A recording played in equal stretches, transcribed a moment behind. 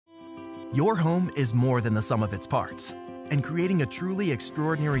Your home is more than the sum of its parts, and creating a truly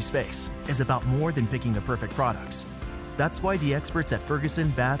extraordinary space is about more than picking the perfect products. That's why the experts at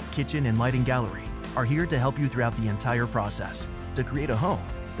Ferguson Bath, Kitchen, and Lighting Gallery are here to help you throughout the entire process to create a home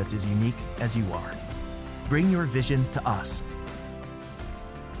that's as unique as you are. Bring your vision to us.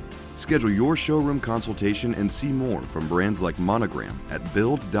 Schedule your showroom consultation and see more from brands like Monogram at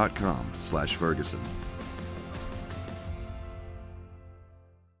build.com/Ferguson.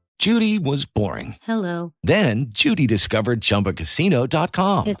 Judy was boring. Hello. Then Judy discovered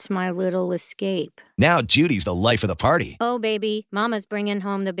ChumbaCasino.com. It's my little escape. Now Judy's the life of the party. Oh, baby, mama's bringing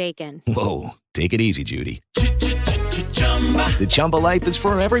home the bacon. Whoa, take it easy, Judy. The Chumba life is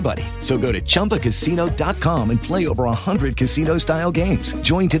for everybody. So go to ChumbaCasino.com and play over 100 casino-style games.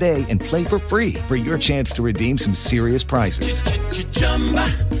 Join today and play for free for your chance to redeem some serious prizes.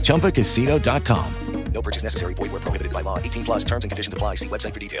 ChumbaCasino.com. No purchase necessary. Void where prohibited by law. 18+ terms and conditions apply. See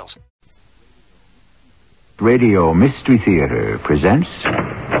website for details. Radio Mystery Theater presents...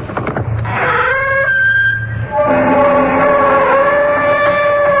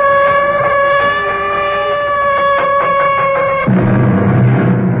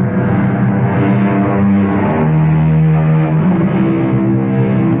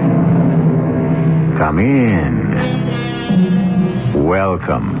 Come in.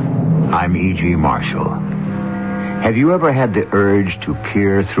 Welcome. I'm E.G. Marshall. Have you ever had the urge to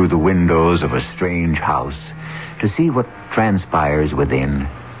peer through the windows of a strange house to see what transpires within?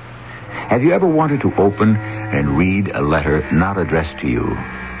 Have you ever wanted to open and read a letter not addressed to you?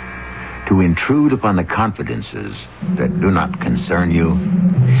 To intrude upon the confidences that do not concern you?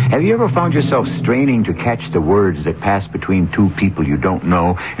 Have you ever found yourself straining to catch the words that pass between two people you don't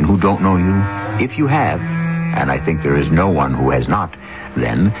know and who don't know you? If you have, and I think there is no one who has not,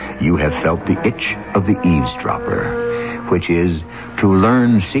 then you have felt the itch of the eavesdropper, which is to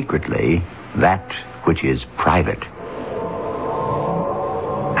learn secretly that which is private.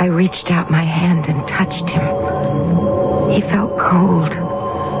 I reached out my hand and touched him. He felt cold.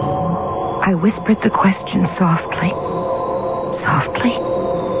 I whispered the question softly. Softly.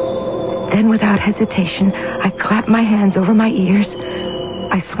 Then without hesitation, I clapped my hands over my ears.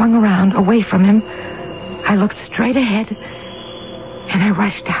 I swung around, away from him. I looked straight ahead. And I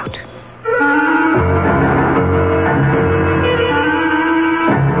rushed out.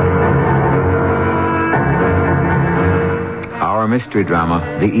 Our mystery drama,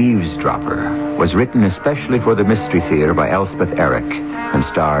 The Eavesdropper, was written especially for the Mystery Theater by Elspeth Eric and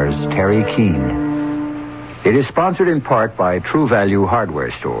stars Terry Keane. It is sponsored in part by True Value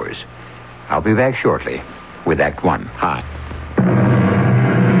Hardware Stores. I'll be back shortly with Act One. Hi.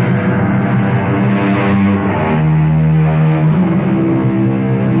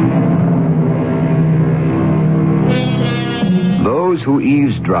 Those who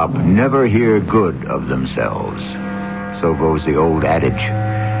eavesdrop never hear good of themselves. So goes the old adage.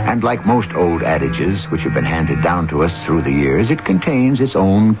 And like most old adages which have been handed down to us through the years, it contains its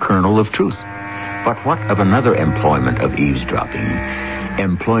own kernel of truth. But what of another employment of eavesdropping?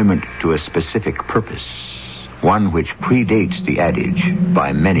 Employment to a specific purpose. One which predates the adage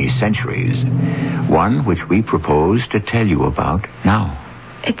by many centuries. One which we propose to tell you about now.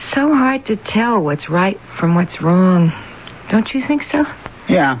 It's so hard to tell what's right from what's wrong. Don't you think so?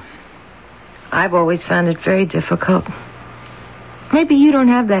 Yeah. I've always found it very difficult. Maybe you don't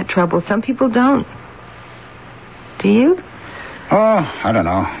have that trouble. Some people don't. Do you? Oh, I don't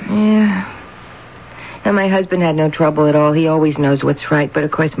know. Yeah. Now, my husband had no trouble at all. He always knows what's right. But,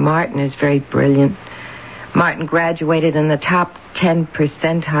 of course, Martin is very brilliant. Martin graduated in the top 10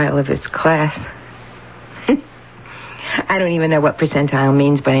 percentile of his class. I don't even know what percentile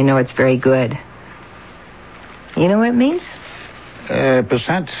means, but I know it's very good. You know what it means?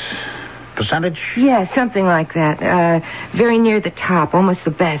 Percentage? Yeah, something like that. Very near the top, almost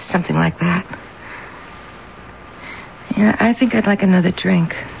the best, something like that. Yeah, I think I'd like another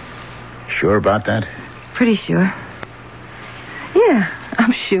drink. Sure about that? Pretty sure. Yeah,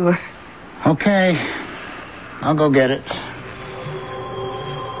 I'm sure. Okay. I'll go get it.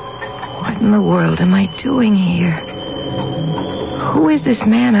 What in the world am I doing here? Who is this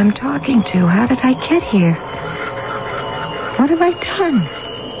man I'm talking to? How did I get here? What have I done?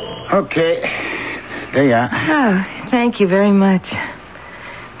 Okay. There you are. Oh, thank you very much.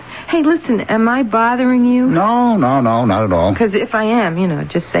 Hey, listen, am I bothering you? No, not at all. Because if I am,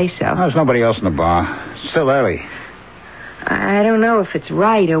 just say so. There's nobody else in the bar. It's still early. I don't know if it's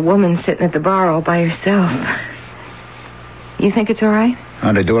right, a woman sitting at the bar all by herself. You think it's all right?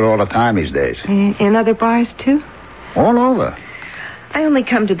 Oh, they do it all the time these days. In other bars, too? All over. I only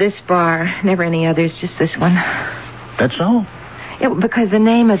come to this bar, never any others, just this one. That's so? Yeah, because the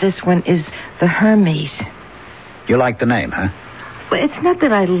name of this one is The Hermes. You like the name, huh? Well, it's not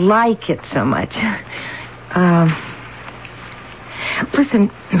that I like it so much.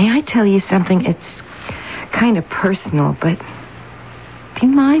 Listen, may I tell you something? It's kind of personal, but do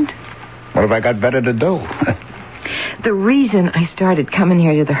you mind? What have I got better to do? The reason I started coming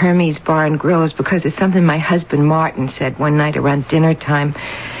here to the Hermes Bar and Grill is because of something my husband Martin said one night around dinner time.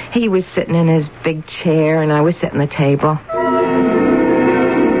 He was sitting in his big chair, and I was sitting at the table.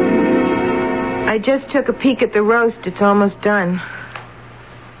 I just took a peek at the roast. It's almost done.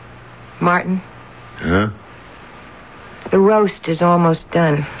 Martin? Huh? The roast is almost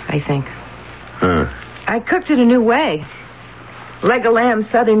done, I think. Huh. I cooked it a new way. Leg of lamb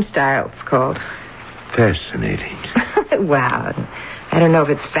Southern style, it's called. Fascinating. Wow. I don't know if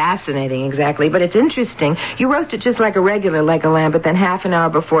it's fascinating exactly, but it's interesting. You roast it just like a regular leg of lamb, but then half an hour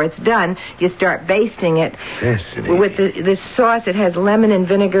before it's done, you start basting it. Fascinating. With this sauce. It has lemon and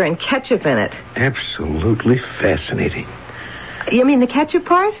vinegar and ketchup in it. Absolutely fascinating. You mean the ketchup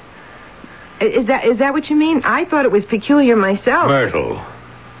part? Is that what you mean? I thought it was peculiar myself. Myrtle.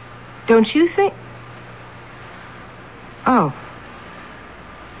 Don't you think? Oh.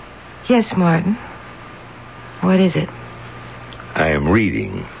 Yes, Martin. What is it? I am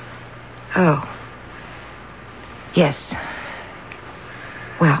reading. Oh. Yes.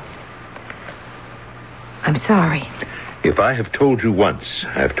 Well, I'm sorry. If I have told you once,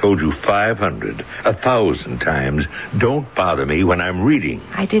 I've told you 500, 1,000 times, don't bother me when I'm reading.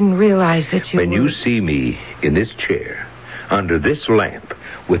 I didn't realize that you When you see me in this chair, under this lamp,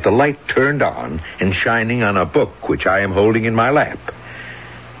 with the light turned on and shining on a book which I am holding in my lap,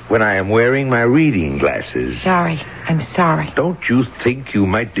 when I am wearing my reading glasses... Sorry. I'm sorry. Don't you think you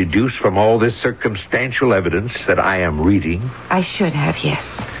might deduce from all this circumstantial evidence that I am reading? I should have, yes.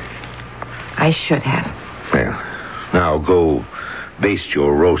 I should have. Well, now go baste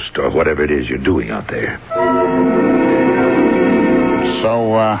your roast or whatever it is you're doing out there.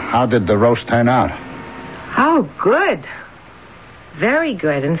 So, how did the roast turn out? Oh, good. Very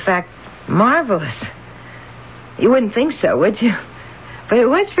good. In fact, marvelous. You wouldn't think so, would you? But it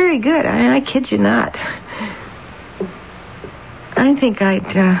was very good. I kid you not. I think I'd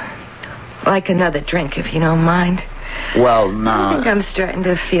like another drink, if you don't mind. Well, now... I think I'm starting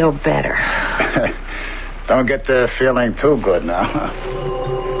to feel better. Don't get the feeling too good now.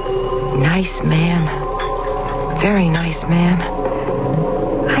 Nice man. Very nice man.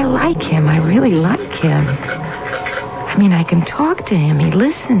 I like him. I really like him. I mean, I can talk to him. He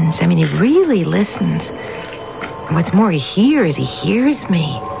listens. I mean, he really listens. And what's more, he hears me.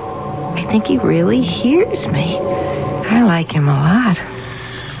 I think he really hears me. I like him a lot.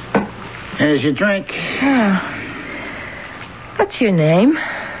 Here's your drink. What's your name?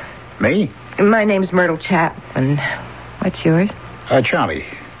 Me? My name's Myrtle Chapman. What's yours? Charlie.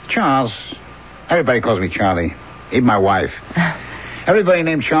 Charles. Everybody calls me Charlie. Even my wife. Everybody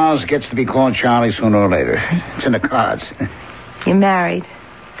named Charles gets to be called Charlie sooner or later. It's in the cards. You married?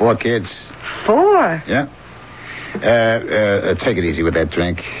 4 kids. 4? Yeah. Take it easy with that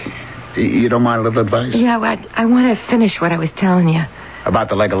drink. You don't mind a little advice? Yeah, I want to finish what I was telling you. About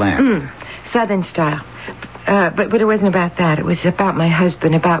the leg of lamb? Southern style. But it wasn't about that. It was about my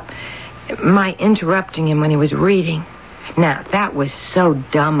husband, about my interrupting him when he was reading. Now, that was so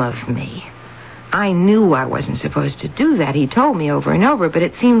dumb of me. I knew I wasn't supposed to do that. He told me over and over, but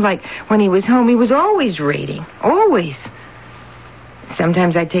it seemed like when he was home, he was always reading. Always.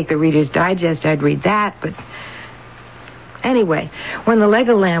 Sometimes I'd take the Reader's Digest, I'd read that, but... Anyway, when the leg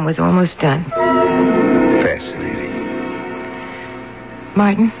of lamb was almost done... Fascinating.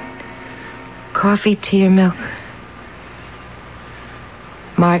 Martin, coffee, tea, or milk?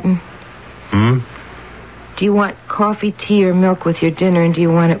 Martin? Do you want coffee, tea, or milk with your dinner, and do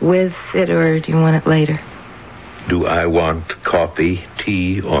you want it with it, or do you want it later? Do I want coffee,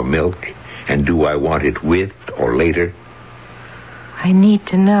 tea, or milk? And do I want it with or later? I need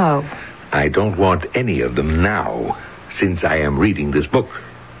to know. I don't want any of them now, since I am reading this book.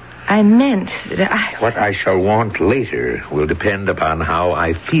 I meant that What I shall want later will depend upon how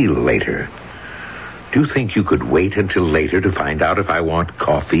I feel later. Do you think you could wait until later to find out if I want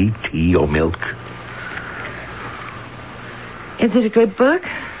coffee, tea, or milk? Is it a good book?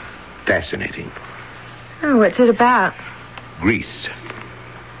 Fascinating. Oh, what's it about? Greece.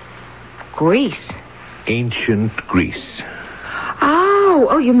 Greece? Ancient Greece.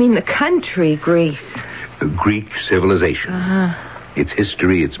 Oh, you mean the country, Greece. Greek civilization. Uh-huh. Its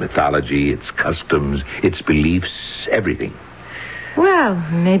history, its mythology, its customs, its beliefs, everything. Well,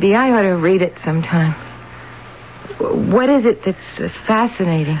 maybe I ought to read it sometime. What is it that's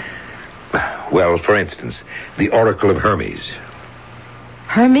fascinating? Well, for instance, the Oracle of Hermes.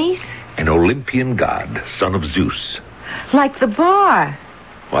 Hermes? An Olympian god, son of Zeus. Like the bar.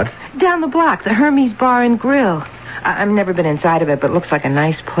 What? Down the block, the Hermes Bar and Grill. I've never been inside of it, but it looks like a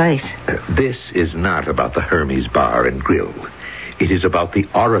nice place. This is not about the Hermes Bar and Grill. It is about the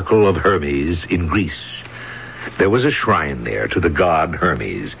Oracle of Hermes in Greece. There was a shrine there to the god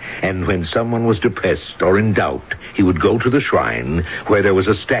Hermes, and when someone was depressed or in doubt, he would go to the shrine where there was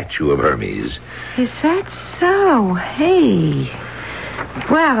a statue of Hermes. Is that so? Hey.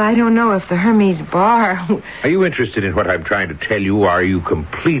 Well, I don't know if the Hermes Bar... Are you interested in what I'm trying to tell you, or are you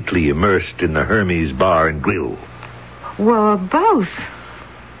completely immersed in the Hermes Bar and Grill? Well, both.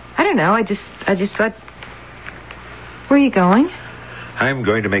 I don't know. I just thought... Where are you going? I'm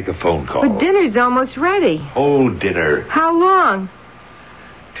going to make a phone call. But dinner's almost ready. Oh, dinner. How long?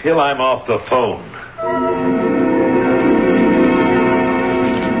 Till I'm off the phone.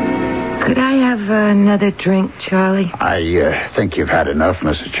 Could I have another drink, Charlie? I think you've had enough,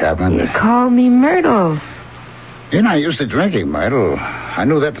 Mrs. Chapman. You call me Myrtle. You're not used to drinking, Myrtle. I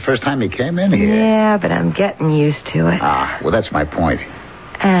knew that the first time you came in here. Yeah, but I'm getting used to it. Well, that's my point.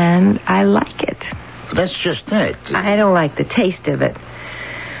 And I like it. But that's just it. I don't like the taste of it,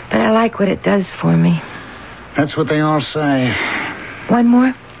 but I like what it does for me. That's what they all say. One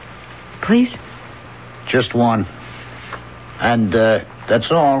more, please? Just one. And that's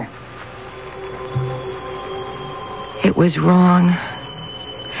all. It was wrong.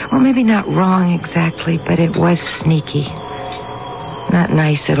 Well, maybe not wrong exactly, but it was sneaky. Not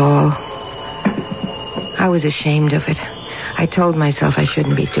nice at all. I was ashamed of it. I told myself I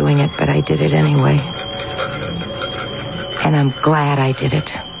shouldn't be doing it, but I did it anyway. And I'm glad I did it.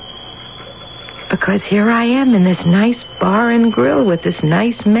 Because here I am in this nice bar and grill with this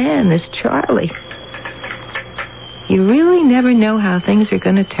nice man, this Charlie. You really never know how things are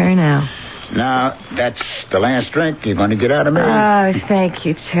going to turn out. Now, that's the last drink you're going to get out of me. Oh, thank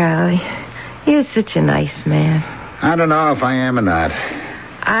you, Charlie. You're such a nice man. I don't know if I am or not.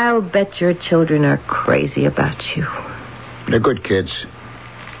 I'll bet your children are crazy about you. They're good kids.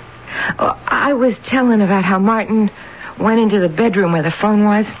 Oh, I was telling about how Martin went into the bedroom where the phone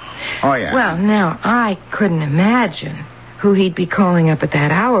was. Oh, yeah. Well, now, I couldn't imagine who he'd be calling up at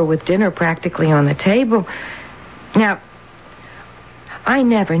that hour with dinner practically on the table. Now, I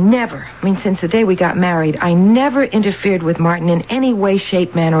never, since the day we got married, I never interfered with Martin in any way,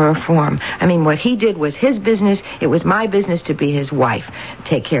 shape, manner, or form. I mean, what he did was his business. It was my business to be his wife.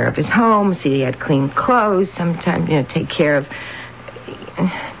 Take care of his home, see he had clean clothes, sometimes, take care of...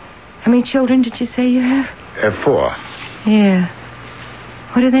 How many children did you say you have? 4. Yeah.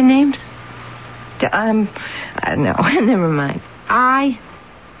 What are their names? No, never mind. I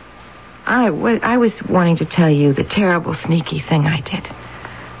was wanting to tell you the terrible, sneaky thing I did.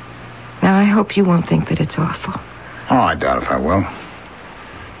 Now, I hope you won't think that it's awful. Oh, I doubt if I will.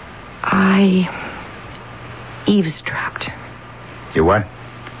 I eavesdropped. You what?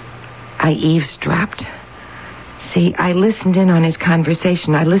 I eavesdropped. See, I listened in on his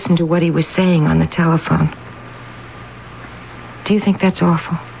conversation. I listened to what he was saying on the telephone. Do you think that's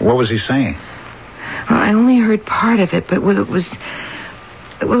awful? What was he saying? Well, I only heard part of it, but it was...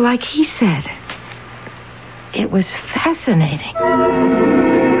 Well, like he said, it was fascinating.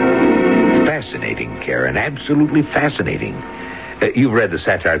 Fascinating, Karen. Absolutely fascinating. You've read the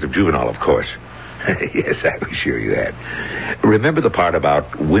satires of Juvenal, of course. Yes, I'm sure you had. Remember the part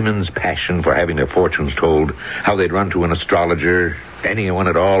about women's passion for having their fortunes told? How they'd run to an astrologer, anyone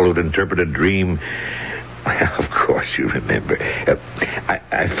at all who'd interpret a dream? Of course you remember.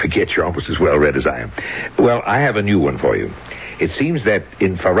 I forget you're almost as well read as I am. Well, I have a new one for you. It seems that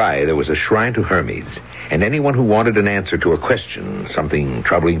in Farai there was a shrine to Hermes, and anyone who wanted an answer to a question, something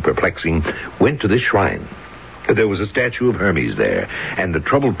troubling, perplexing, went to this shrine. There was a statue of Hermes there, and the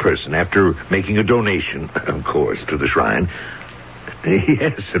troubled person, after making a donation, of course, to the shrine...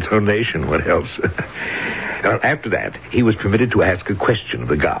 Yes, a donation, what else? After that, he was permitted to ask a question of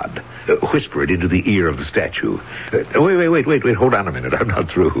the god. Whisper it into the ear of the statue. Wait, hold on a minute, I'm not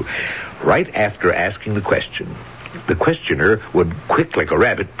through. Right after asking the question, the questioner would, quick like a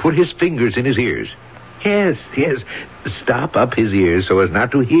rabbit, put his fingers in his ears. Yes, stop up his ears so as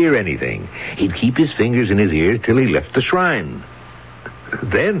not to hear anything. He'd keep his fingers in his ears till he left the shrine.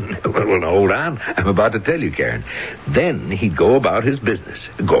 Then, well, hold on. I'm about to tell you, Karen. Then he'd go about his business.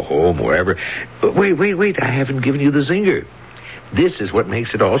 Go home, wherever. Wait. I haven't given you the zinger. This is what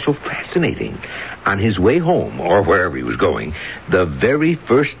makes it all so fascinating. On his way home, or wherever he was going, the very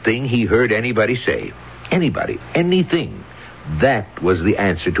first thing he heard anybody say, anything, that was the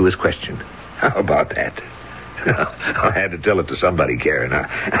answer to his question. How about that? I had to tell it to somebody, Karen.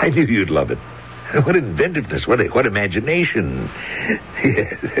 I knew you'd love it. What inventiveness, what imagination.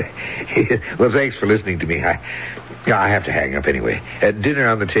 Well, thanks for listening to me. I have to hang up anyway. Dinner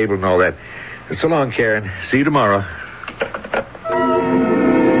on the table and all that. So long, Karen. See you tomorrow.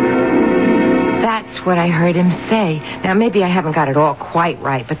 That's what I heard him say. Now, maybe I haven't got it all quite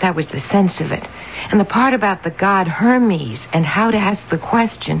right, but that was the sense of it. And the part about the god Hermes and how to ask the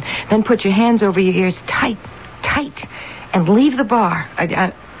question, then put your hands over your ears tight, and leave the bar.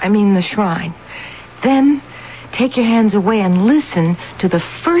 I mean the shrine. Then take your hands away and listen to the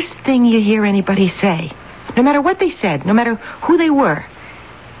first thing you hear anybody say. No matter what they said, no matter who they were.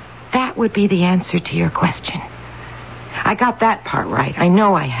 That would be the answer to your question. I got that part right. I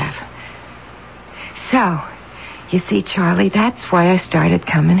know I have. So, you see, Charlie, that's why I started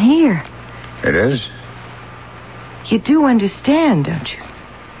coming here. It is? You do understand, don't you?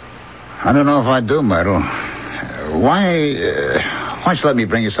 I don't know if I do, Myrtle. Why don't you let me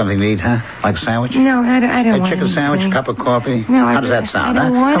bring you something to eat, huh? Like a sandwich? No, I don't want chicken sandwich, anything. cup of coffee? No, How does that sound, I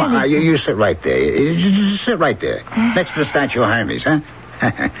don't want Come on, anything. you sit right there. You just sit right there. Next to the statue of Hermes, huh? All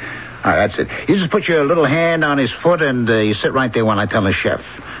right, that's it. You just put your little hand on his foot and you sit right there while I tell the chef.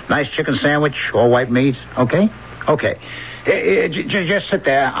 Nice chicken sandwich, all white meat, okay? Okay. Just sit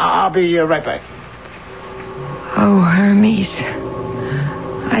there. I'll be right back. Oh, Hermes.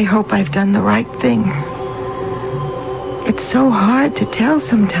 I hope I've done the right thing. It's so hard to tell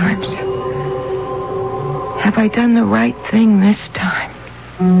sometimes. Have I done the right thing this time?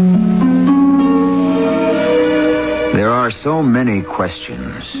 There are so many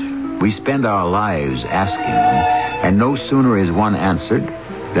questions. We spend our lives asking, and no sooner is one answered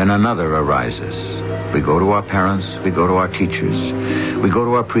than another arises. We go to our parents, we go to our teachers, we go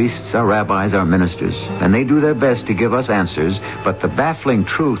to our priests, our rabbis, our ministers, and they do their best to give us answers, but the baffling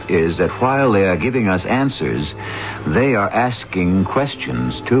truth is that while they are giving us answers, they are asking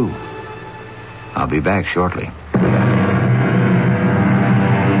questions, too. I'll be back shortly.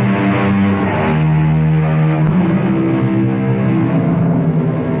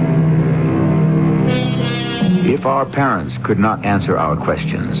 If our parents could not answer our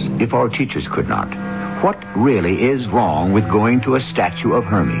questions, if our teachers could not, what really is wrong with going to a statue of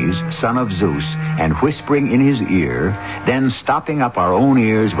Hermes, son of Zeus, and whispering in his ear, then stopping up our own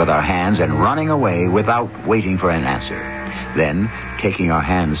ears with our hands and running away without waiting for an answer? Then, taking our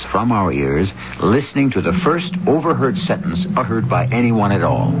hands from our ears, listening to the first overheard sentence uttered by anyone at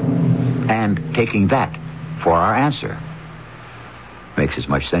all, and taking that for our answer. Makes as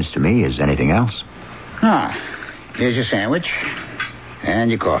much sense to me as anything else. Here's your sandwich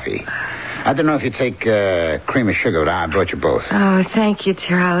and your coffee. I don't know if you take cream or sugar, but I brought you both. Oh, thank you,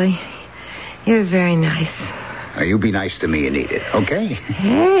 Charlie. You're very nice. Now, you be nice to me and eat it, okay?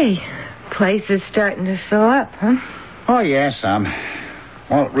 Hey, place is starting to fill up, huh? Oh, yes,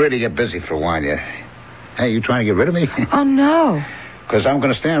 won't really get busy for a while yet. Hey, you trying to get rid of me? Oh, no. Because I'm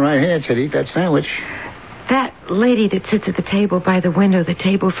going to stand right here to eat that sandwich. That lady that sits at the table by the window, the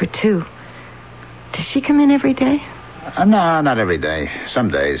table for two, does she come in every day? No, not every day. Some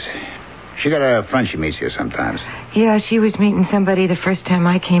days. She got a friend she meets here sometimes. Yeah, she was meeting somebody the first time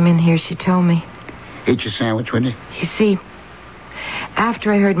I came in here, she told me. Eat your sandwich, wouldn't you? You see,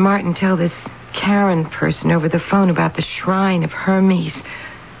 after I heard Martin tell this Karen person over the phone about the shrine of Hermes,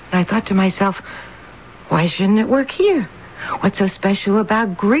 I thought to myself, why shouldn't it work here? What's so special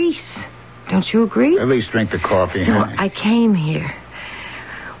about Greece? Don't you agree? At least drink the coffee. So I came here.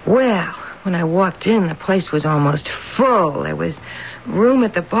 Well, when I walked in, the place was almost full. There was room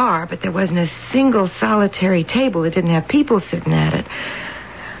at the bar, but there wasn't a single solitary table that didn't have people sitting at it.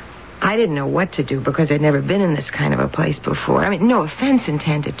 I didn't know what to do because I'd never been in this kind of a place before. I mean, no offense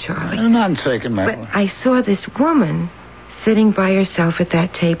intended, Charlie. None taken, But Myrtle. I saw this woman sitting by herself at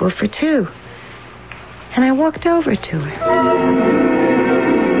that table for two. And I walked over to her.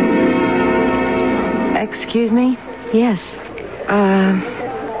 Excuse me? Yes.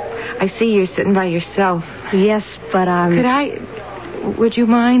 I see you're sitting by yourself. Yes, but Would you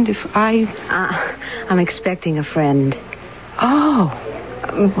mind if I... I'm expecting a friend. Oh.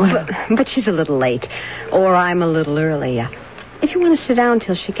 Well. But she's a little late. Or I'm a little early. If you want to sit down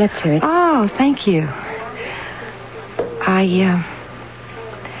till she gets here. Oh, thank you.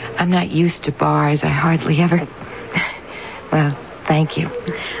 I'm not used to bars. I hardly ever... Well, thank you.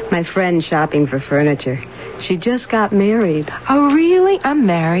 My friend's shopping for furniture. She just got married. Oh, really? I'm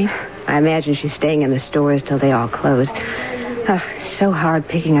married. I imagine she's staying in the stores till they all close. So hard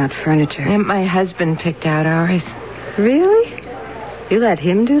picking out furniture. And my husband picked out ours. Really? You let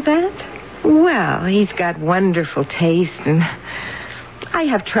him do that? Well, he's got wonderful taste, and I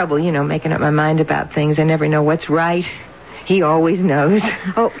have trouble, making up my mind about things. I never know what's right. He always knows.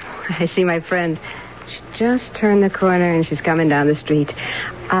 Oh, I see my friend. She just turned the corner and she's coming down the street.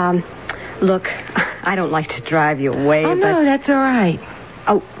 Look, I don't like to drive you away, but... no, that's all right.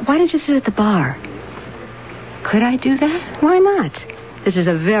 Oh, why don't you sit at the bar? Could I do that? Why not? This is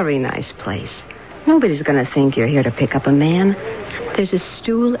a very nice place. Nobody's going to think you're here to pick up a man. There's a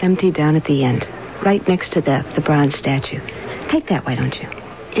stool empty down at the end, right next to the bronze statue. Take that, why don't you?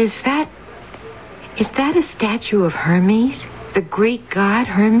 Is that a statue of Hermes? The Greek god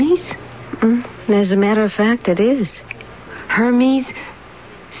Hermes? As a matter of fact, it is. Hermes,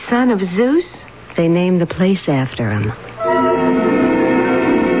 son of Zeus? They named the place after him.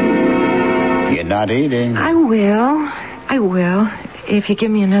 You're not eating. I will, if you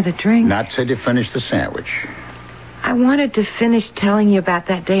give me another drink. Not till you finish the sandwich. I wanted to finish telling you about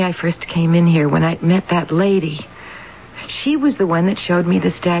that day I first came in here when I met that lady. She was the one that showed me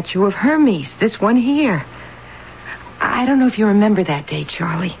the statue of Hermes, this one here. I don't know if you remember that day,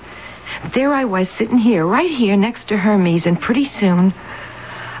 Charlie. There I was sitting here, right here next to Hermes, and pretty soon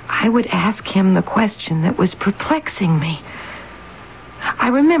I would ask him the question that was perplexing me. I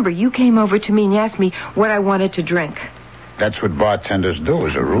remember you came over to me and asked me what I wanted to drink. That's what bartenders do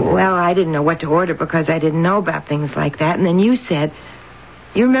as a rule. Well, I didn't know what to order because I didn't know about things like that. And then you said...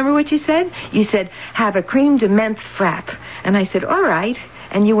 You remember what you said? You said, have a creme de menthe frap. And I said, all right.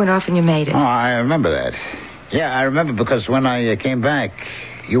 And you went off and you made it. Oh, I remember that. Yeah, I remember because when I came back,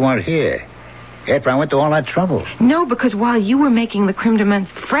 you weren't here. After I went to all that trouble. No, because while you were making the creme de menthe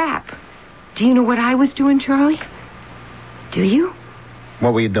frap, do you know what I was doing, Charlie? Do you?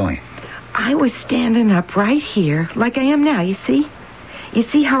 What were you doing? I was standing up right here, like I am now, you see? You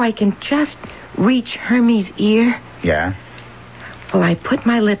see how I can just reach Hermes' ear? Yeah. Well, I put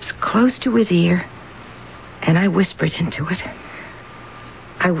my lips close to his ear, and I whispered into it.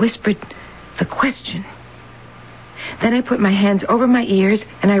 I whispered the question. Then I put my hands over my ears,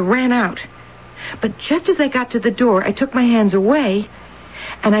 and I ran out. But just as I got to the door, I took my hands away,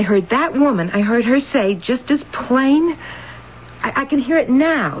 and I heard that woman, I heard her say, just as plain, I can hear it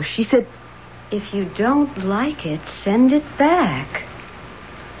now. She said, if you don't like it, send it back.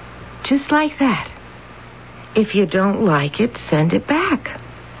 Just like that. If you don't like it, send it back.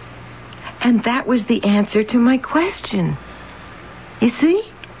 And that was the answer to my question. You see?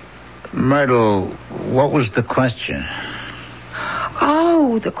 Myrtle, what was the question?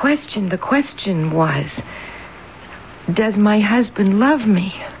 Oh, the question was, does my husband love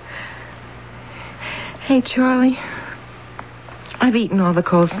me? Hey, Charlie, I've eaten all the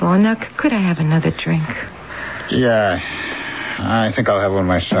coleslaw. Now, could I have another drink? Yeah, I think I'll have one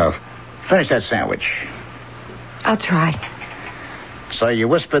myself. Finish that sandwich. I'll try. So you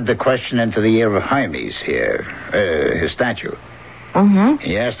whispered the question into the ear of Hermes here, his statue. Mm-hmm.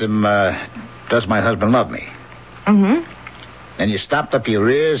 You asked him, does my husband love me? Mm-hmm. Then you stopped up your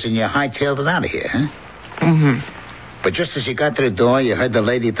ears and you hightailed it out of here, huh? Mm-hmm. But just as you got to the door, you heard the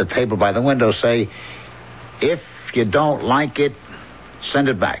lady at the table by the window say, if you don't like it, send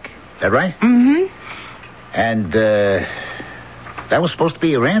it back. Is that right? Mm-hmm. And, that was supposed to be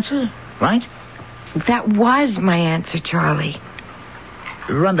your answer, right? That was my answer, Charlie.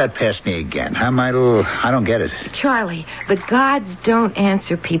 Run that past me again, huh, Myrtle? I don't get it. Charlie, the gods don't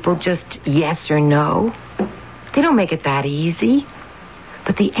answer people just yes or no. They don't make it that easy.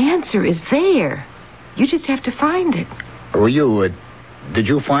 But the answer is there. You just have to find it. Well, did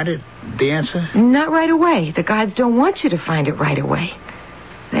you find it, the answer? Not right away. The gods don't want you to find it right away.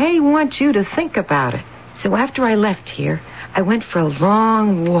 They want you to think about it. So after I left here, I went for a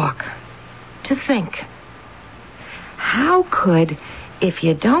long walk to think. How could, if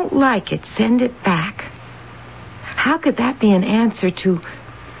you don't like it, send it back? How could that be an answer to,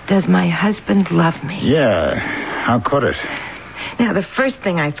 does my husband love me? Yeah, how could it? Now, the first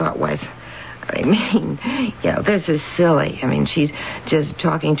thing I thought was, this is silly. She's just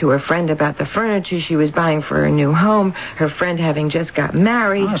talking to her friend about the furniture she was buying for her new home, her friend having just got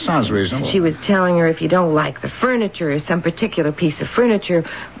married. Oh, that sounds reasonable. She was telling her if you don't like the furniture or some particular piece of furniture,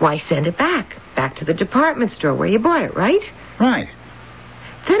 why send it back to the department store where you bought it, right? Right.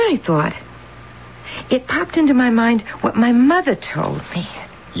 Then I thought, it popped into my mind what my mother told me.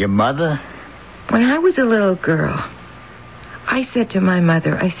 Your mother? When I was a little girl, I said to my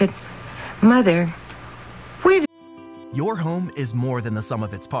mother, Mother, Your home is more than the sum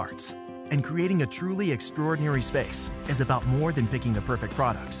of its parts. And creating a truly extraordinary space is about more than picking the perfect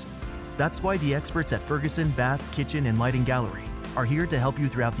products. That's why the experts at Ferguson Bath, Kitchen, and Lighting Gallery are here to help you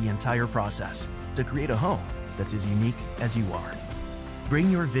throughout the entire process to create a home that's as unique as you are. Bring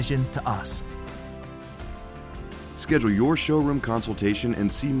your vision to us. Schedule your showroom consultation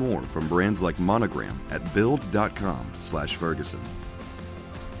and see more from brands like Monogram at build.com/Ferguson.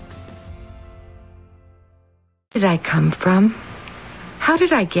 Where did I come from? How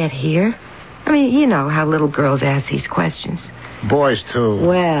did I get here? I mean, you know how little girls ask these questions. Boys, too.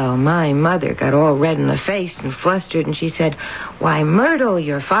 Well, my mother got all red in the face and flustered, and she said, "Why, Myrtle,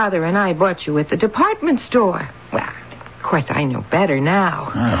 your father and I bought you at the department store." Well, of course, I know better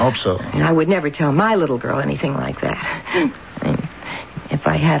now. I hope so. And I would never tell my little girl anything like that. I mean, if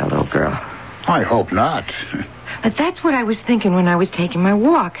I had a little girl. I hope not. But that's what I was thinking when I was taking my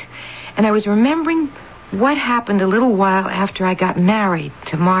walk. And I was remembering what happened a little while after I got married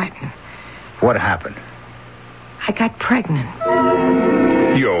to Martin. What happened? I got pregnant.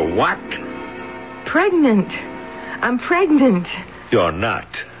 You're what? Pregnant. I'm pregnant. You're not.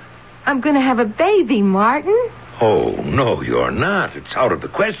 I'm going to have a baby, Martin. Oh, no, you're not. It's out of the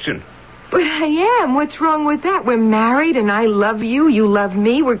question. But I am. What's wrong with that? We're married, and I love you. You love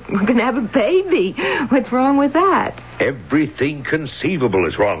me. We're going to have a baby. What's wrong with that? Everything conceivable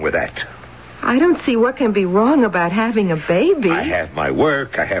is wrong with that. I don't see what can be wrong about having a baby. I have my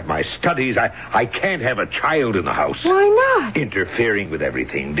work. I have my studies. I can't have a child in the house. Why not? Interfering with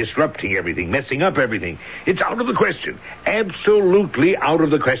everything, disrupting everything, messing up everything. It's out of the question. Absolutely out of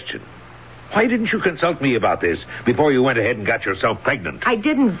the question. Why didn't you consult me about this before you went ahead and got yourself pregnant? I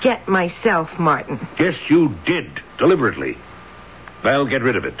didn't get myself, Martin. Yes, you did. Deliberately. Well, get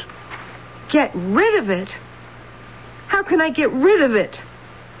rid of it. Get rid of it? How can I get rid of it?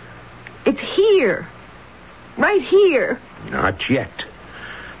 It's here. Right here. Not yet.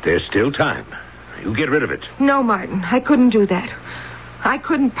 There's still time. You get rid of it. No, Martin, I couldn't do that. I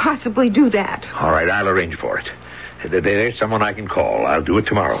couldn't possibly do that. All right, I'll arrange for it. There's someone I can call. I'll do it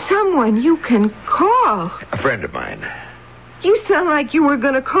tomorrow. Someone you can call? A friend of mine. You sound like you were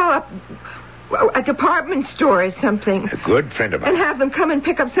going to call up a department store or something. A good friend of mine. And have them come and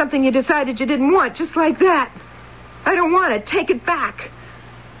pick up something you decided you didn't want, just like that. I don't want it. Take it back.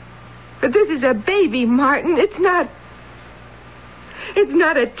 But this is a baby, Martin. It's not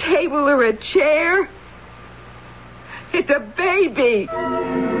a table or a chair. It's a baby.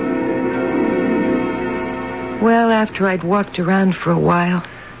 Well, after I'd walked around for a while,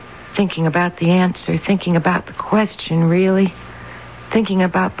 thinking about the answer, thinking about the question, really, thinking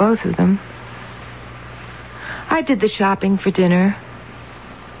about both of them, I did the shopping for dinner,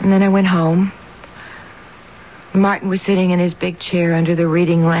 and then I went home. Martin was sitting in his big chair under the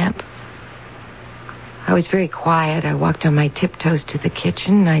reading lamp. I was very quiet. I walked on my tiptoes to the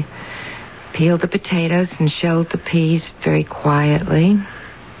kitchen. I peeled the potatoes and shelled the peas very quietly.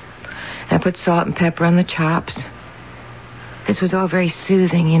 I put salt and pepper on the chops. This was all very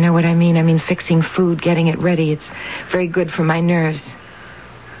soothing, you know what I mean? I mean, fixing food, getting it ready. It's very good for my nerves.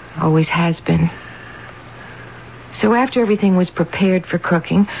 Always has been. So after everything was prepared for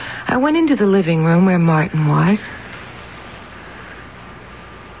cooking, I went into the living room where Martin was.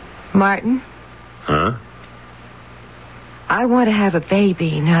 Martin? Huh? I want to have a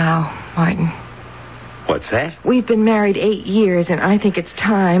baby now, Martin. What's that? We've been married 8 years, and I think it's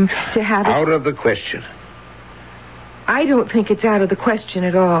time to have Out of the question. I don't think it's out of the question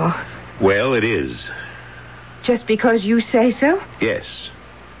at all. Well, it is. Just because you say so? Yes.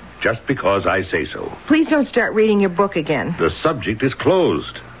 Just because I say so. Please don't start reading your book again. The subject is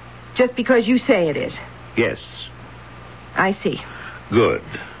closed. Just because you say it is. Yes. I see. Good.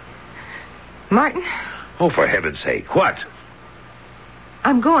 Martin? Oh, for heaven's sake, what?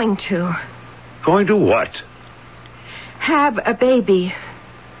 I'm going to. Going to what? Have a baby.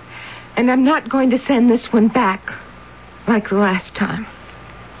 And I'm not going to send this one back like the last time.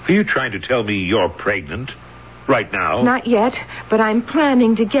 Are you trying to tell me you're pregnant? Right now? Not yet, but I'm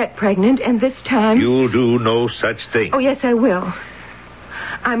planning to get pregnant, and this time... You'll do no such thing. Oh, yes, I will.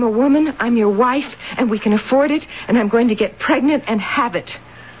 I'm a woman, I'm your wife, and we can afford it, and I'm going to get pregnant and have it.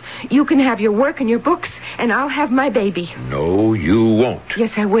 You can have your work and your books, and I'll have my baby. No, you won't.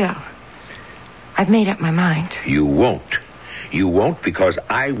 Yes, I will. I've made up my mind. You won't. You won't because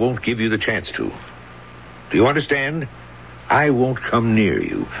I won't give you the chance to. Do you understand? I won't come near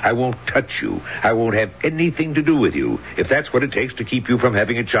you. I won't touch you. I won't have anything to do with you if that's what it takes to keep you from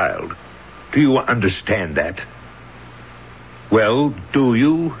having a child. Do you understand that? Well, do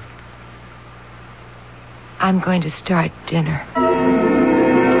you? I'm going to start dinner.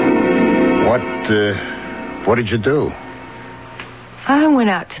 What did you do? I went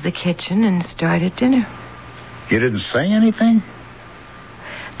out to the kitchen and started dinner. You didn't say anything?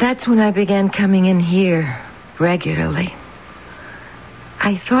 That's when I began coming in here regularly.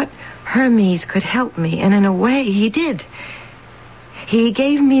 I thought Hermes could help me, and in a way, he did. He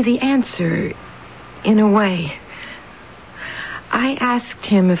gave me the answer, in a way. I asked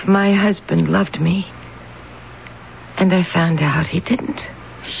him if my husband loved me, and I found out he didn't.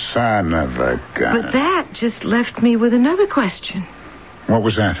 son of a gun. But that just left me with another question. What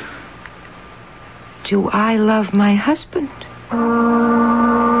was that? Do I love my husband?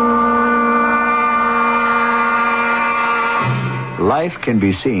 Life can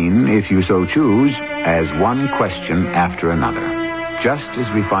be seen, if you so choose, as one question after another. Just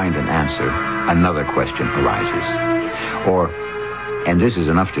as we find an answer, another question arises. Or, and this is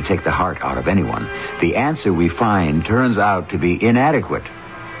enough to take the heart out of anyone, the answer we find turns out to be inadequate.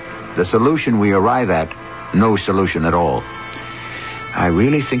 The solution we arrive at, no solution at all. I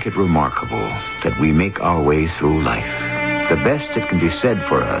really think it remarkable that we make our way through life. The best that can be said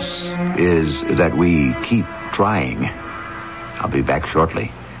for us is that we keep trying. I'll be back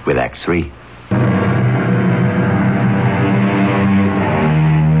shortly with Act 3.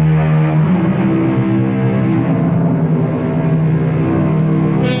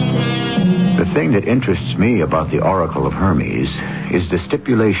 The thing that interests me about the Oracle of Hermes is the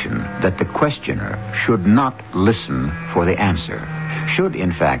stipulation that the questioner should not listen for the answer. Should,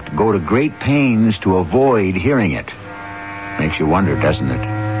 in fact, go to great pains to avoid hearing it. Makes you wonder, doesn't it?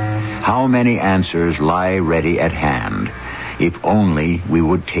 How many answers lie ready at hand if only we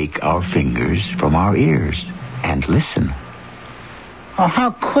would take our fingers from our ears and listen? Oh,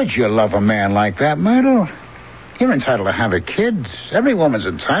 how could you love a man like that, Myrtle? You're entitled to have a kid. Every woman's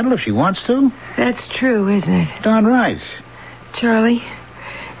entitled if she wants to. That's true, isn't it? Darn right. Charlie,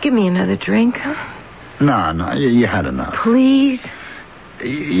 give me another drink. No, you had enough. Please?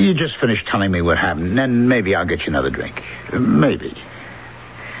 You just finished telling me what happened, and maybe I'll get you another drink. Maybe.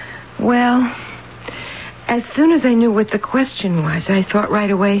 Well, as soon as I knew what the question was, I thought right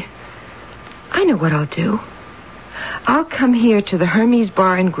away, I know what I'll do. I'll come here to the Hermes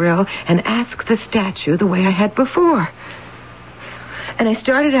Bar and Grill and ask the statue the way I had before. And I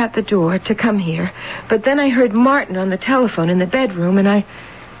started out the door to come here, but then I heard Martin on the telephone in the bedroom, and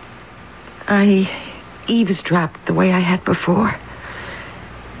I eavesdropped the way I had before.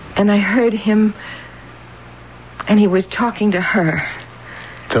 And I heard him, and he was talking to her.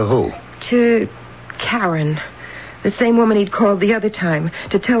 To who? To Karen, the same woman he'd called the other time,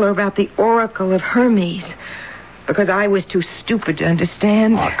 to tell her about the Oracle of Hermes, because I was too stupid to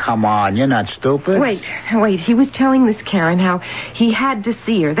understand. Oh, come on, you're not stupid. Wait, he was telling this Karen how he had to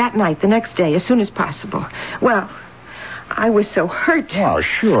see her that night, the next day, as soon as possible. Well, I was so hurt. Oh,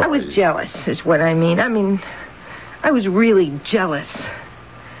 sure. I was jealous, is what I mean. I was really jealous.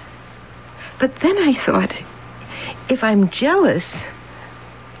 But then I thought, if I'm jealous,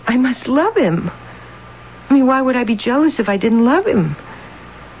 I must love him. I mean, why would I be jealous if I didn't love him?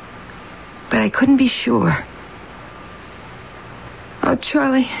 But I couldn't be sure. Oh,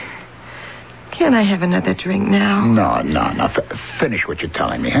 Charlie, can't I have another drink now? No. Finish what you're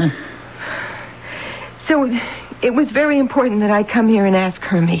telling me, huh? So it was very important that I come here and ask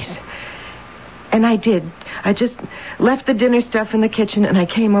Hermes. And I did. I just left the dinner stuff in the kitchen and I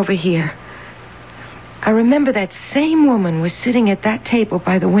came over here. I remember that same woman was sitting at that table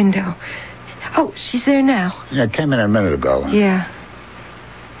by the window. Oh, she's there now. Yeah, came in a minute ago. Yeah.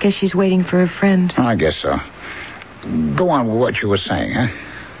 Guess she's waiting for her friend. I guess so. Go on with what you were saying, huh?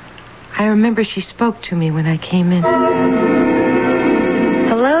 I remember she spoke to me when I came in.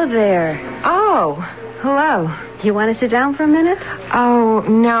 Hello there. Oh, hello. You want to sit down for a minute? Oh,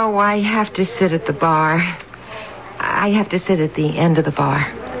 no, I have to sit at the bar. I have to sit at the end of the bar.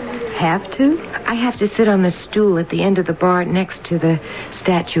 Have to? I have to sit on the stool at the end of the bar next to the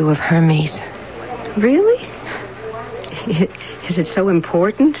statue of Hermes. Really? Is it so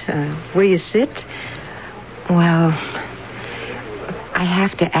important where you sit? Well, I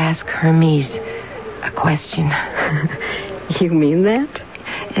have to ask Hermes a question. You mean that?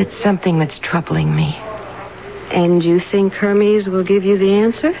 It's something that's troubling me. And you think Hermes will give you the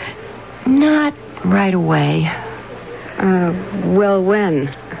answer? Not right away. Well,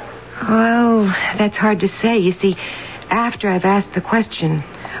 when? Well, that's hard to say. You see, after I've asked the question,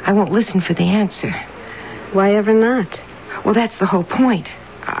 I won't listen for the answer. Why ever not? Well, that's the whole point.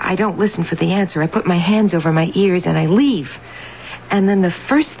 I don't listen for the answer. I put my hands over my ears and I leave. And then the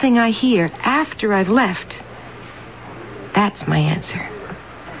first thing I hear after I've left, that's my answer.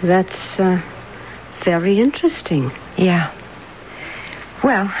 That's, very interesting. Yeah.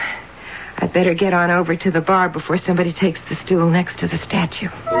 Well, I'd better get on over to the bar before somebody takes the stool next to the statue.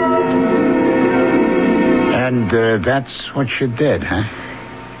 And that's what you did, huh?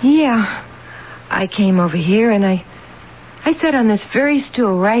 Yeah. I came over here and I sat on this very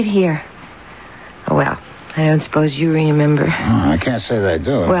stool right here. Oh, well, I don't suppose you remember. Oh, I can't say that I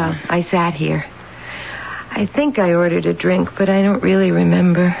do. Well, I sat here. I think I ordered a drink, but I don't really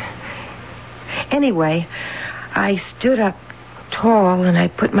remember. Anyway, I stood up tall, and I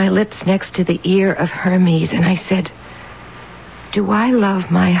put my lips next to the ear of Hermes, and I said, "Do I love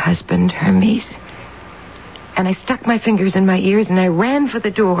my husband, Hermes?" And I stuck my fingers in my ears, and I ran for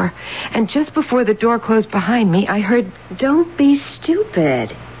the door. And just before the door closed behind me, I heard, "Don't be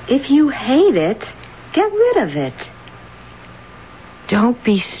stupid. If you hate it, get rid of it." "Don't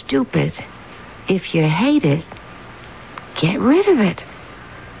be stupid. If you hate it, get rid of it."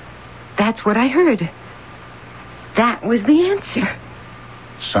 That's what I heard. That was the answer.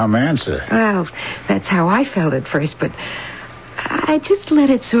 Some answer. Well, that's how I felt at first, but I just let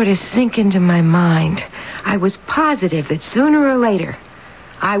it sort of sink into my mind. I was positive that sooner or later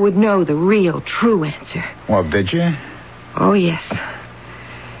I would know the real, true answer. Well, did you? Oh, yes.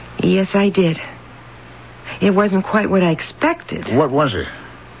 Yes, I did. It wasn't quite what I expected. What was it?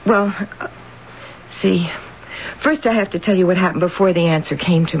 Well, see, first I have to tell you what happened before the answer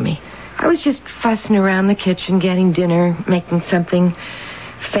came to me. I was just fussing around the kitchen, getting dinner, making something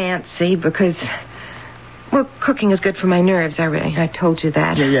fancy because, well, cooking is good for my nerves. I told you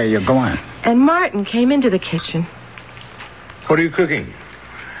that. Yeah, go on. And Martin came into the kitchen. What are you cooking?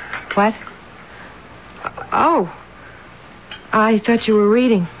 What? Oh, I thought you were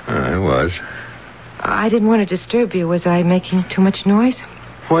reading. I was. I didn't want to disturb you. Was I making too much noise?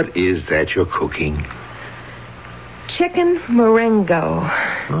 What is that you're cooking? Chicken Marengo.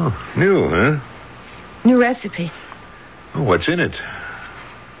 Oh, new, huh? New recipe. Oh, what's in it?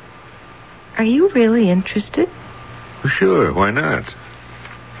 Are you really interested? Sure, why not?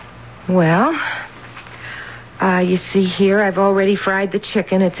 Well, you see here, I've already fried the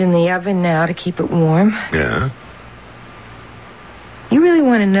chicken. It's in the oven now to keep it warm. Yeah? You really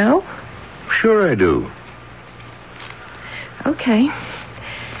want to know? Sure I do. Okay.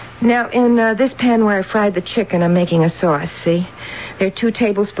 Now, in this pan where I fried the chicken, I'm making a sauce, see? There are 2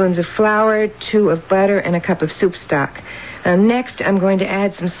 tablespoons of flour, 2 of butter, and a cup of soup stock. Next, I'm going to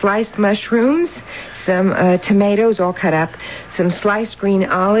add some sliced mushrooms, some tomatoes all cut up, some sliced green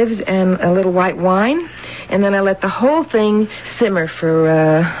olives, and a little white wine. And then I let the whole thing simmer for,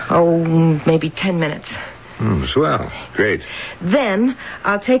 maybe 10 minutes. Swell. Great. Then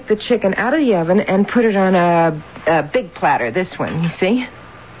I'll take the chicken out of the oven and put it on a big platter, this one, you see?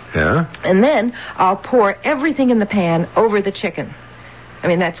 Yeah? And then I'll pour everything in the pan over the chicken. I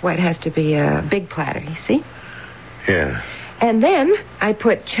mean, that's why it has to be a big platter, you see? Yeah. And then I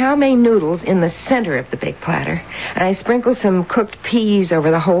put chow mein noodles in the center of the big platter. And I sprinkle some cooked peas over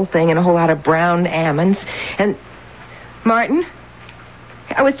the whole thing and a whole lot of browned almonds. And, Martin,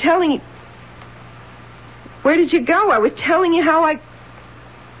 I was telling you... Where did you go? I was telling you how I...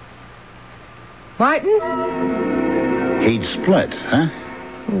 Martin? He'd split, huh?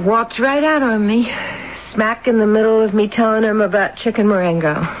 Walked right out on me, smack in the middle of me telling him about chicken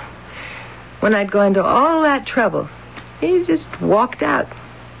Marengo. When I'd gone to all that trouble, he just walked out.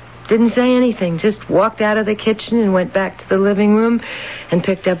 Didn't say anything, just walked out of the kitchen and went back to the living room and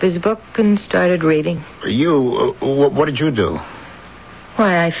picked up his book and started reading. What did you do?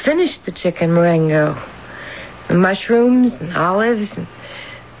 Why, I finished the chicken Marengo. The mushrooms and olives and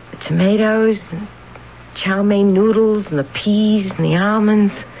the tomatoes and chow mein noodles and the peas and the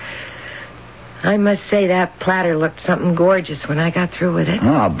almonds. I must say that platter looked something gorgeous when I got through with it.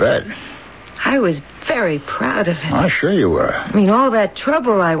 Oh, I'll bet. I was very proud of it. Oh, sure you were. I mean, all that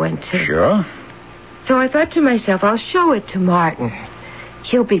trouble I went to. Sure. So I thought to myself, I'll show it to Martin.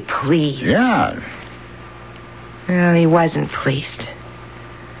 He'll be pleased. Yeah. Well, he wasn't pleased.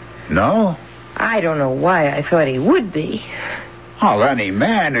 No? I don't know why I thought he would be. Oh, any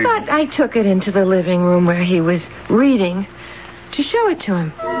man... But I took it into the living room where he was reading to show it to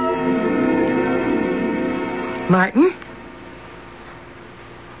him. Martin?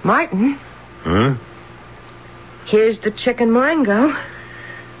 Martin? Huh? Here's the chicken Marengo.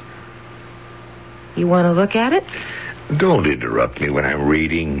 You want to look at it? Don't interrupt me when I'm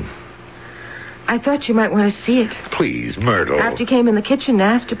reading. I thought you might want to see it. Please, Myrtle. After you came in the kitchen and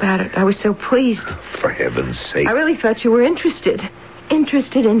asked about it, I was so pleased. For heaven's sake. I really thought you were interested.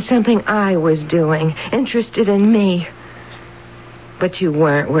 Interested in something I was doing. Interested in me. But you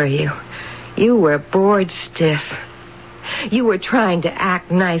weren't, were you? You were bored stiff. You were trying to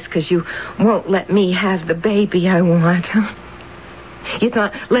act nice because you won't let me have the baby I want. You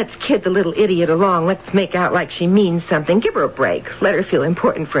thought, let's kid the little idiot along. Let's make out like she means something. Give her a break. Let her feel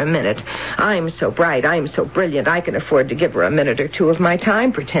important for a minute. I'm so bright. I'm so brilliant. I can afford to give her a minute or two of my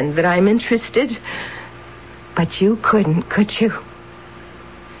time. Pretend that I'm interested. But you couldn't, could you?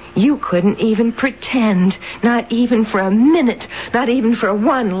 You couldn't even pretend. Not even for a minute. Not even for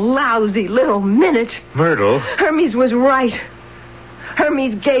one lousy little minute. Myrtle. Hermes was right.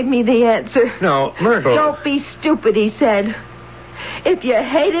 Hermes gave me the answer. No, Myrtle. Don't be stupid, he said. If you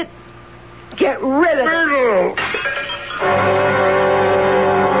hate it, get rid of it.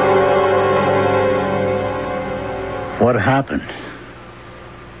 What happened?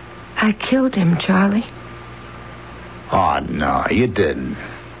 I killed him, Charlie. Oh, no, you didn't.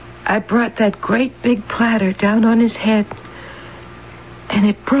 I brought that great big platter down on his head, and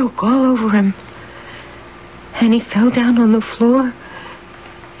it broke all over him. And he fell down on the floor,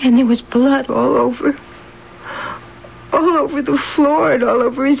 and there was blood all over the floor and all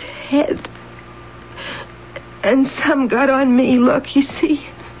over his head. And some got on me, look, you see.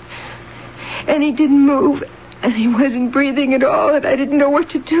 And he didn't move, and he wasn't breathing at all, and I didn't know what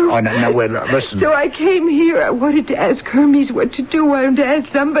to do. Oh, no, wait, listen. So I came here. I wanted to ask Hermes what to do. I wanted to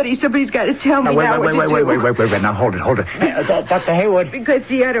ask somebody. Somebody's got to tell me now what to do. Wait. Now, hold it. Dr. Haywood. Because,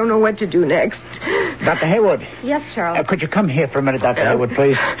 see, I don't know what to do next. Dr. Haywood. Yes, Charles. Could you come here for a minute, Dr. Haywood,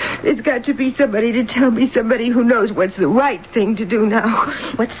 please? There's got to be somebody to tell me, somebody who knows what's the right thing to do now.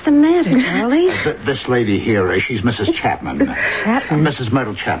 What's the matter, Charlie? This lady here, she's Mrs. Chapman. Chapman? Mrs.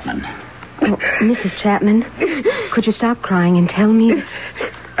 Myrtle Chapman. Oh, Mrs. Chapman, could you stop crying and tell me?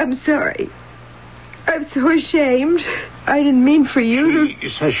 I'm sorry. I'm so ashamed. I didn't mean for you to... She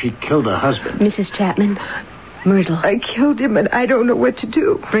says she killed her husband. Mrs. Chapman, Myrtle. I killed him, and I don't know what to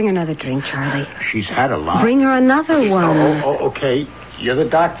do. Bring another drink, Charlie. She's had a lot. Bring her another one. Okay. You're the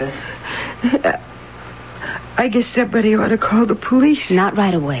doctor. I guess somebody ought to call the police. Not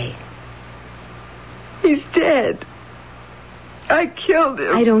right away. He's dead. I killed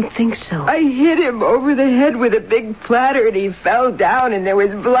him. I don't think so. I hit him over the head with a big platter, and he fell down, and there was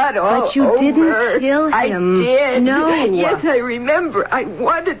blood all over. But you didn't kill him. I did. No. Yes, I remember. I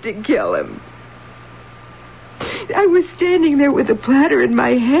wanted to kill him. I was standing there with the platter in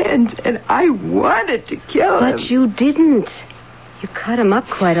my hand, and I wanted to kill him. But you didn't. You cut him up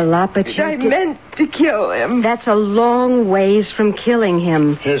quite a lot, but you I meant to kill him. That's a long ways from killing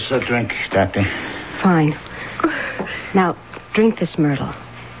him. Here's a drink, Doctor. Fine. Now, drink this, Myrtle.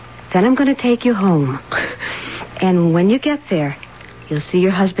 Then I'm going to take you home. And when you get there, you'll see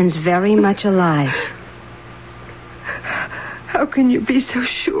your husband's very much alive. How can you be so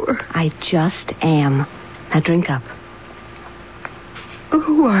sure? I just am. Now drink up.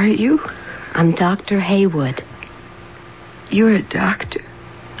 Who are you? I'm Dr. Haywood. You're a doctor?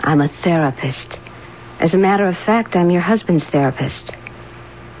 I'm a therapist. As a matter of fact, I'm your husband's therapist.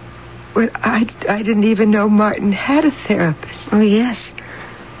 But I didn't even know Martin had a therapist. Oh, yes.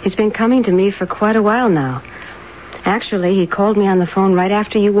 He's been coming to me for quite a while now. Actually, he called me on the phone right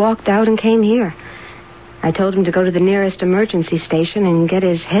after you walked out and came here. I told him to go to the nearest emergency station and get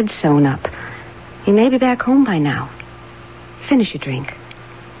his head sewn up. He may be back home by now. Finish your drink.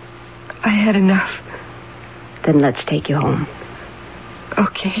 I had enough. Then let's take you home.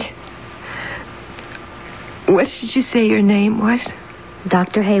 Okay. What did you say your name was?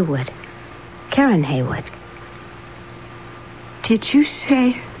 Dr. Haywood. Karen Haywood. Did you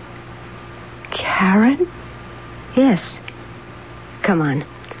say Karen? Yes. Come on.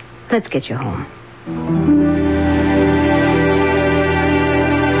 Let's get you home.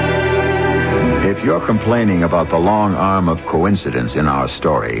 If you're complaining about the long arm of coincidence in our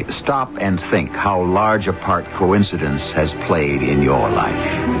story, stop and think how large a part coincidence has played in your life.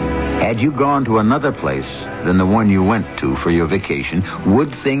 Had you gone to another place than the one you went to for your vacation,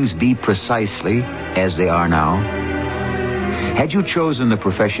 would things be precisely as they are now? Had you chosen the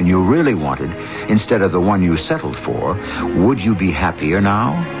profession you really wanted instead of the one you settled for, would you be happier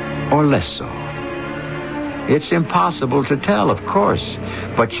now or less so? It's impossible to tell, of course,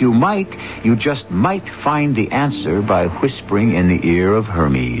 but you just might find the answer by whispering in the ear of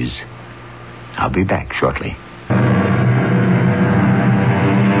Hermes. I'll be back shortly.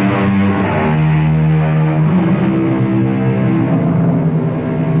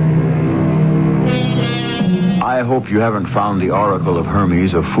 I hope you haven't found the oracle of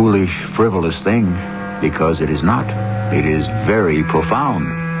Hermes a foolish, frivolous thing, because it is not. It is very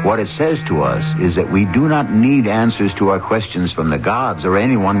profound. What it says to us is that we do not need answers to our questions from the gods or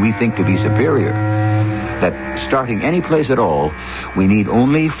anyone we think to be superior. That starting any place at all, we need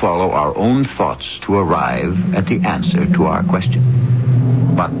only follow our own thoughts to arrive at the answer to our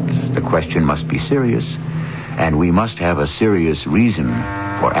question. But the question must be serious, and we must have a serious reason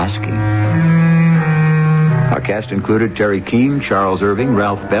for asking. Our cast included Terry Keane, Charles Irving,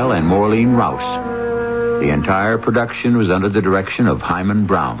 Ralph Bell, and Maureen Rouse. The entire production was under the direction of Hyman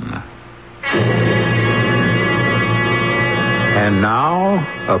Brown. And now,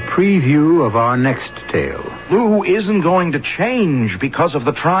 a preview of our next tale. Lou isn't going to change because of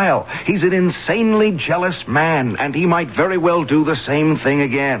the trial. He's an insanely jealous man, and he might very well do the same thing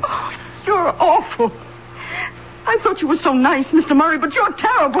again. Oh, you're awful. I thought you were so nice, Mr. Murray, but you're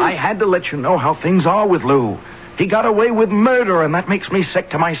terrible. I had to let you know how things are with Lou. He got away with murder, and that makes me sick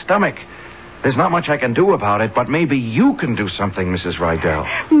to my stomach. There's not much I can do about it, but maybe you can do something, Mrs.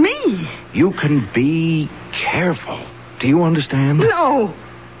 Rydell. Me? You can be careful. Do you understand? No.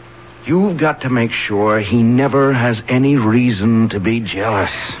 You've got to make sure he never has any reason to be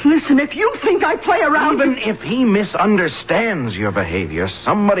jealous. Listen, if you think I play around... Even if he misunderstands your behavior,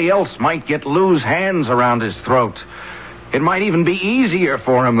 somebody else might get Lou's hands around his throat. It might even be easier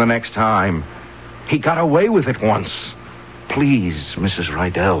for him the next time. He got away with it once. Please, Mrs.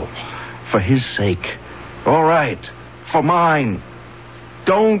 Rydell, for his sake. All right, for mine.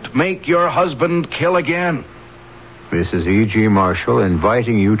 Don't make your husband kill again. This is E.G. Marshall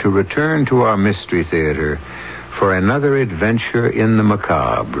inviting you to return to our Mystery Theater for another adventure in the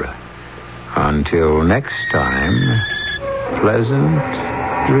macabre. Until next time, pleasant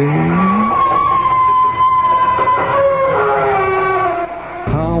dreams.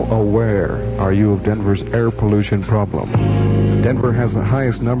 How aware are you of Denver's air pollution problem? Denver has the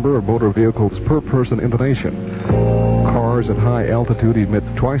highest number of motor vehicles per person in the nation. Cars at high altitude emit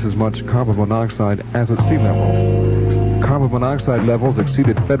twice as much carbon monoxide as at sea level. Carbon monoxide levels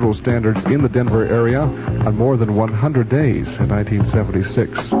exceeded federal standards in the Denver area on more than 100 days in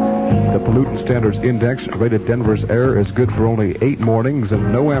 1976. The Pollutant Standards Index rated Denver's air as good for only 8 mornings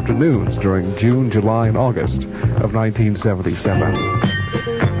and no afternoons during June, July, and August of 1977.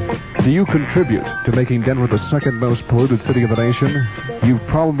 Do you contribute to making Denver the second most polluted city in the nation? You've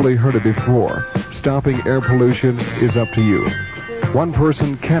probably heard it before. Stopping air pollution is up to you. One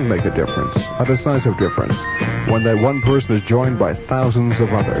person can make a difference, a decisive difference, when that one person is joined by thousands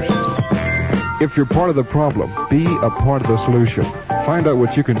of others. If you're part of the problem, be a part of the solution. Find out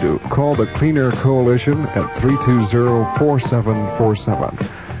what you can do. Call the Clean Air Coalition at 320-4747.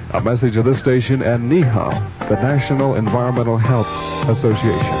 A message of this station and NEHA, the National Environmental Health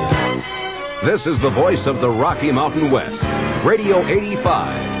Association. This is the voice of the Rocky Mountain West. Radio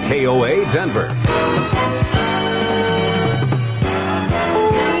 85, KOA Denver.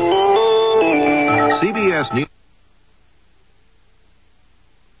 CBS News.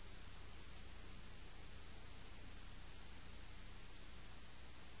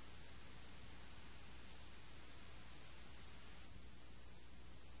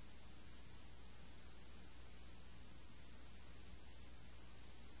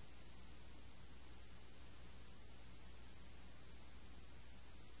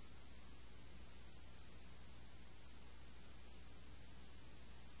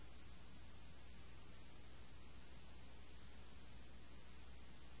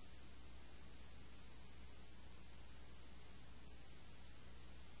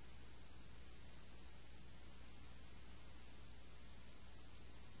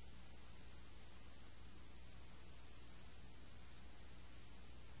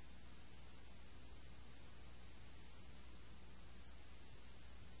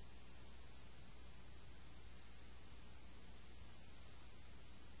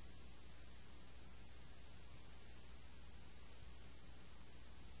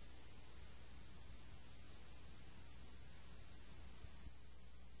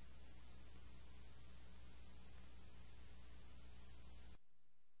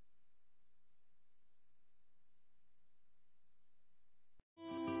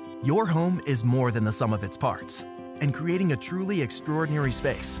 Your home is more than the sum of its parts, and creating a truly extraordinary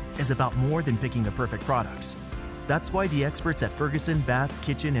space is about more than picking the perfect products. That's why the experts at Ferguson Bath,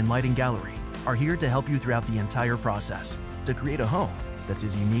 Kitchen, and Lighting Gallery are here to help you throughout the entire process to create a home that's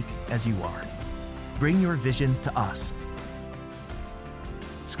as unique as you are. Bring your vision to us.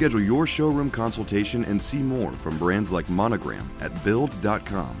 Schedule your showroom consultation and see more from brands like Monogram at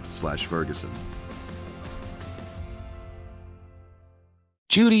build.com/Ferguson.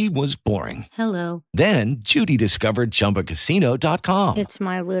 Judy was boring. Hello. Then Judy discovered ChumbaCasino.com. It's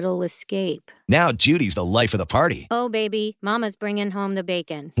my little escape. Now Judy's the life of the party. Oh, baby, mama's bringing home the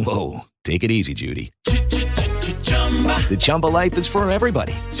bacon. Whoa, take it easy, Judy. The Chumba life is for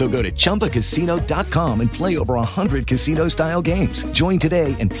everybody. So go to ChumbaCasino.com and play over 100 casino-style games. Join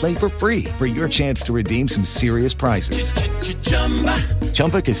today and play for free for your chance to redeem some serious prizes.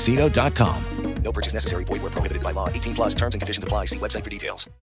 ChumbaCasino.com. No purchase necessary. Void where prohibited by law. 18+ terms and conditions apply. See website for details.